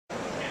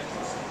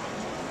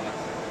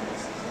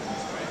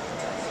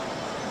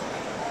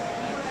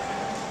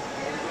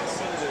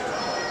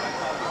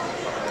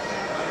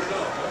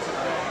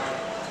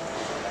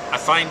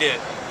find it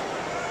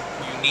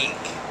unique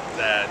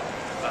that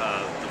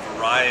the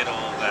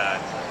varietal that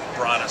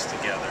brought us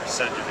together,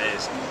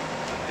 Sangiovese,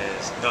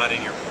 is not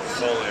in your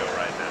portfolio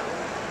right now.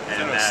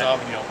 And a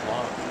Sauvignon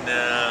Blanc.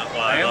 Nah,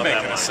 well, I am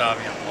making a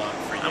Sauvignon Blanc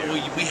for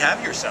you. We have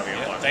your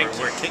Sauvignon Blanc. Thank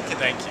you. We're kicking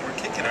Thank it. you. We're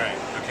kicking All it.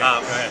 right. Okay.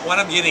 Go ahead. What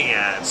I'm getting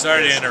at.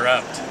 Sorry to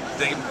interrupt.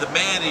 The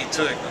man he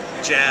took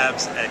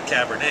jabs at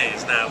Cabernet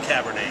is now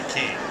Cabernet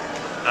King.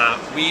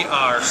 We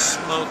are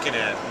smoking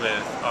it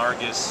with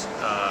Argus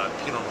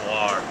Pinot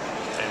Noir,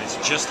 and it's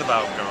just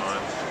about gone.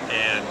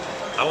 And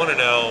I want to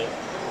know,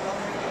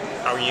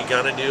 are you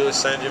gonna do a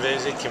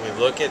Sangiovese? Can we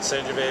look at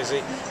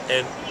Sangiovese?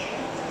 And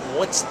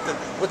what's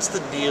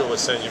the deal with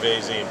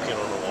Sangiovese and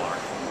Pinot Noir?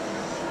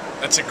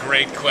 That's a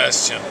great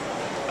question.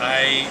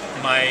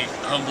 My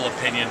humble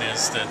opinion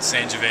is that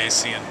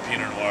Sangiovese and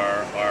Pinot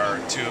Noir are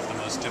two of the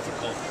most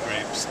difficult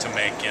grapes to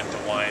make into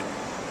wine,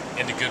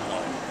 into good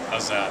wine.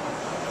 How's that?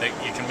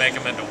 You can make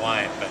them into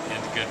wine, but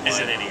into good wine. Is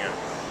it any good?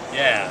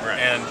 Yeah, right.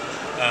 And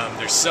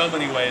there's so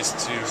many ways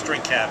to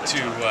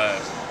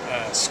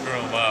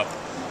screw them up.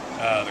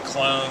 The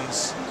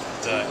clones,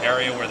 the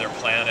area where they're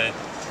planted,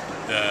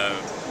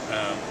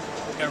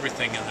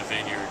 everything in the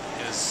vineyard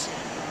is,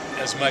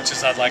 as much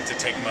as I'd like to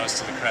take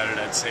most of the credit,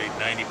 I'd say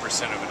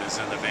 90% of it is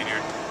in the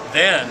vineyard.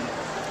 Then,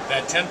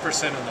 that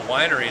 10% in the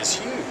winery is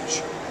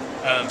huge.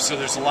 So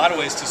there's a lot of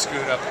ways to screw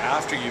it up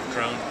after you've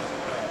grown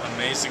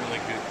amazingly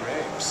good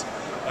grapes.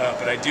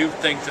 But I do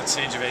think that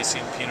Sangiovese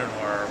and Pinot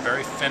Noir are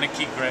very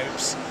finicky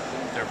grapes.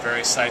 They're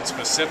very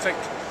site-specific,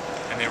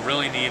 and they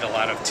really need a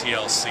lot of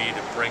TLC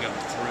to bring them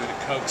through, to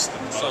coax the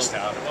most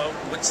out of them. Well,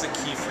 what's the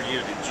key for you?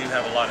 Did you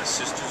have a lot of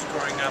sisters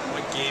growing up?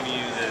 What gave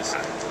you this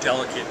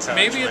delicate touch?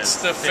 Maybe it's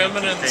the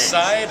feminine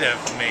side of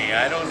me.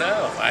 I don't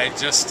know. I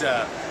just,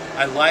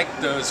 I like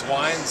those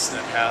wines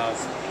that have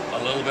a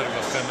little bit of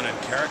a feminine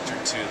character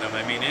to them.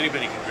 I mean,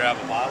 anybody can grab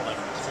a bottle and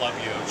club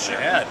you over the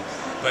head,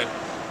 but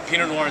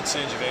Pinot Noir and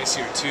Sangiovese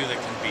are two that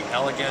can be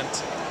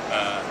elegant.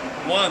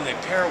 One, they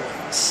pair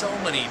with so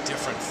many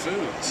different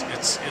foods.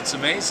 It's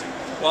amazing.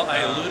 Well, I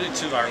alluded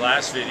to our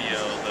last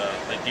video,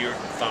 the Dearden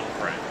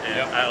thumbprint,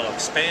 and I'll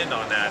expand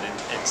on that and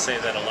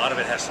say that a lot of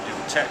it has to do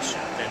with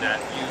texture, and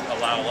that you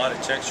allow a lot of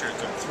texture to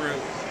come through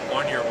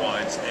on your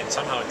wines, and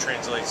somehow it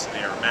translates to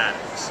the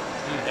aromatics.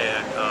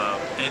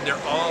 And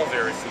they're all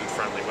very food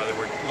friendly, whether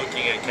we're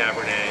looking at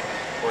Cabernet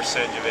or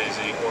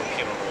Sangiovese or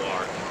Pinot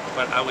Noir.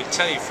 But I would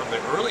tell you, from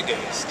the early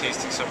days,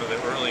 tasting some of the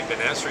early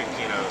Benessri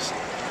Pinots,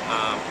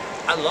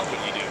 I love what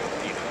you do with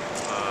Pinot.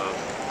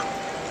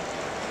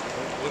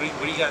 What do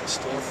you got in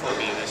store for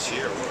me this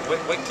year?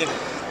 What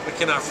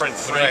can our friend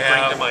Frank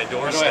bring to my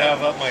doorstep? What do I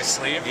have up my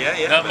sleeve?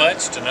 Yeah. Not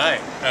much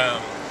tonight.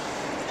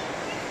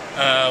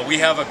 We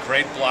have a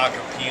great block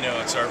of Pinot.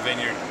 It's our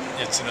vineyard.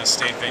 It's an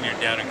estate vineyard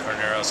down in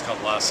Carneros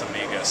called Las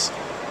Amigas,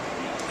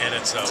 and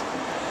it's a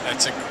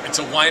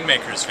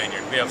winemaker's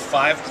vineyard. We have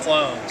 5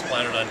 clones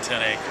planted on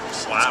 10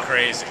 acres. Wow. It's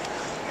crazy.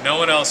 No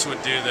one else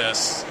would do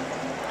this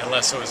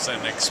unless it was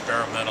an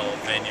experimental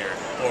vineyard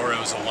or it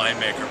was a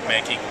winemaker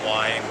making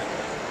wine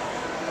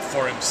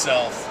for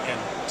himself and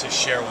to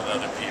share with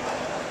other people.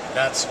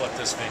 That's what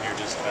this vineyard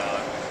is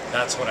about.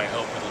 That's what I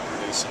hope it'll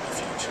produce in the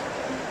future.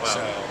 Well,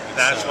 so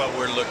that's what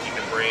we're looking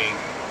to bring,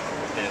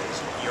 is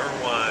your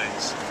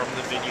wines from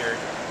the vineyard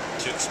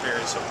to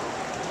experience them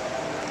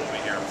over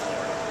here in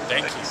Florida.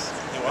 Thank you.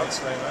 You're welcome.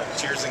 Thanks very much.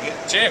 Cheers again.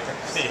 Cheers.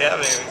 Yeah,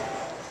 baby.